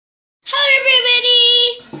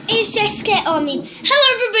it's Jessica. Hello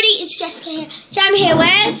everybody, it's Jessica here. So I'm here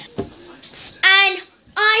with, and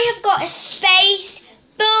I have got a space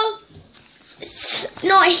full,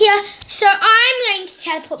 not here, so I'm going to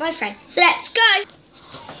teleport my friend. So let's go.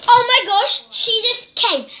 Oh my gosh, she just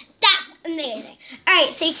came. That's amazing.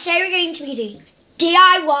 Alright, so today we're going to be doing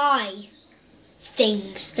DIY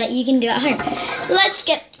things that you can do at home. Let's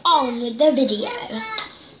get on with the video.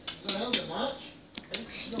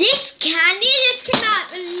 This candy just came out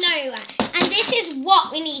of nowhere, and this is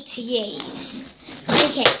what we need to use.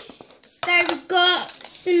 Okay, so we've got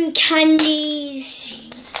some candies,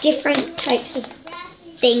 different types of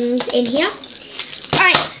things in here.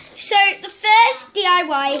 Alright, so the first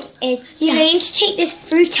DIY is you're going to take this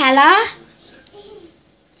Fruitella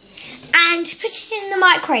and put it in the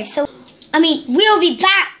microwave. So, we'll be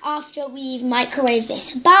back after we've microwaved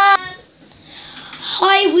this. Bye!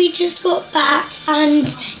 Hi, we just got back and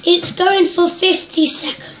it's going for 50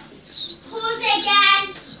 seconds. Pause it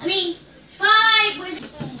again. Bye.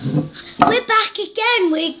 We're back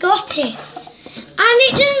again. We got it. And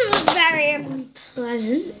it doesn't look very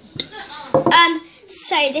unpleasant.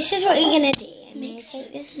 So this is what you're going to do. I'm going to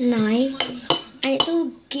take this knife and it's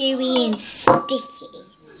all gooey and sticky.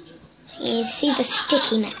 So you see the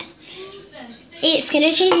stickiness. It's going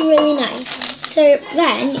to taste really nice. So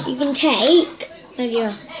then you can take one of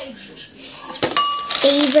your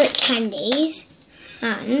favourite candies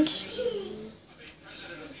and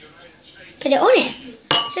put it on it.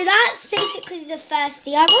 So that's basically the first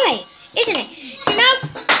DIY, isn't it? So now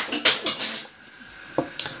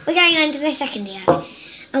we're going on to the second DIY.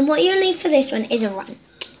 And what you'll need for this one is a runt.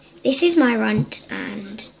 This is my runt,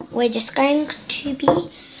 and we're just going to be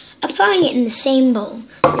applying it in the same bowl.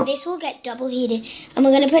 So this will get double heated, and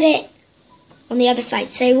we're going to put it on the other side.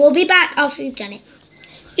 So we'll be back after we've done it.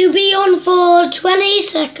 You'll be on for 20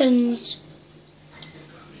 seconds.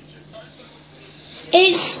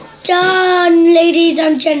 It's done, ladies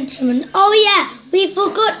and gentlemen. Oh yeah, we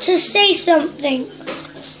forgot to say something.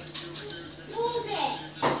 Pause it.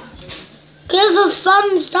 Give a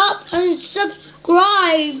thumbs up and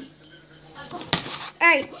subscribe.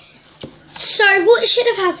 Alright, so what should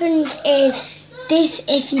have happened is this,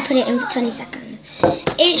 if you put it in for 20 seconds.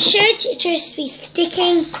 It should just be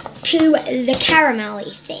sticking to the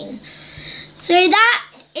caramelly thing. So that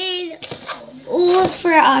is all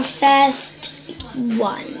for our first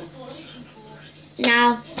one.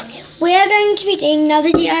 Now, we're going to be doing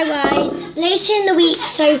another DIY later in the week.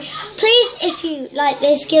 So please, if you like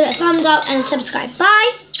this, give it a thumbs up and subscribe.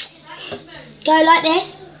 Bye. Go like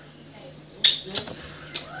this.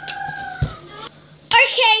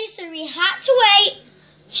 Okay, so we had to wait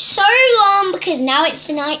so long because now it's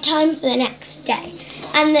the night time for the next day.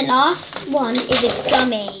 And the last one is a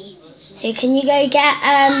gummy. So can you go get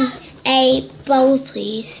a bowl,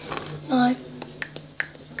 please? No.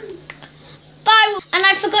 Bye. And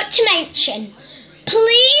I forgot to mention,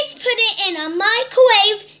 please put it in a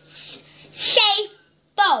microwave safe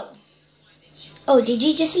bowl. Oh, did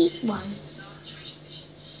you just eat one?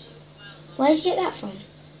 Where did you get that from?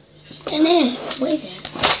 In there. What is it?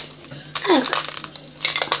 Oh.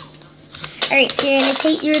 Alright, so you're going to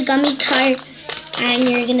take your gummy coat and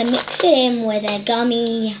you're going to mix it in with a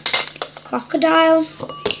gummy crocodile.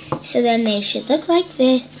 So then they should look like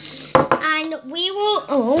this. And we will,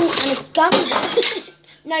 and a gummy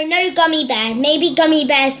bear. no gummy bear. Maybe gummy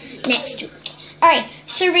bears next week. Alright,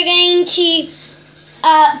 so we're going to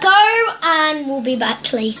go and we'll be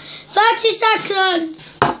back later. 30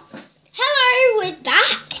 seconds. Hello, we're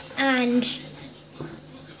back. And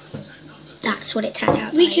that's what it turned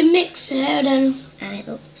out. We can mix it and it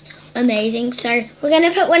looks amazing. So we're going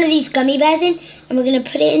to put one of these gummy bears in and we're going to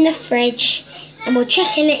put it in the fridge and we'll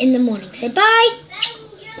check in it in the morning. So bye.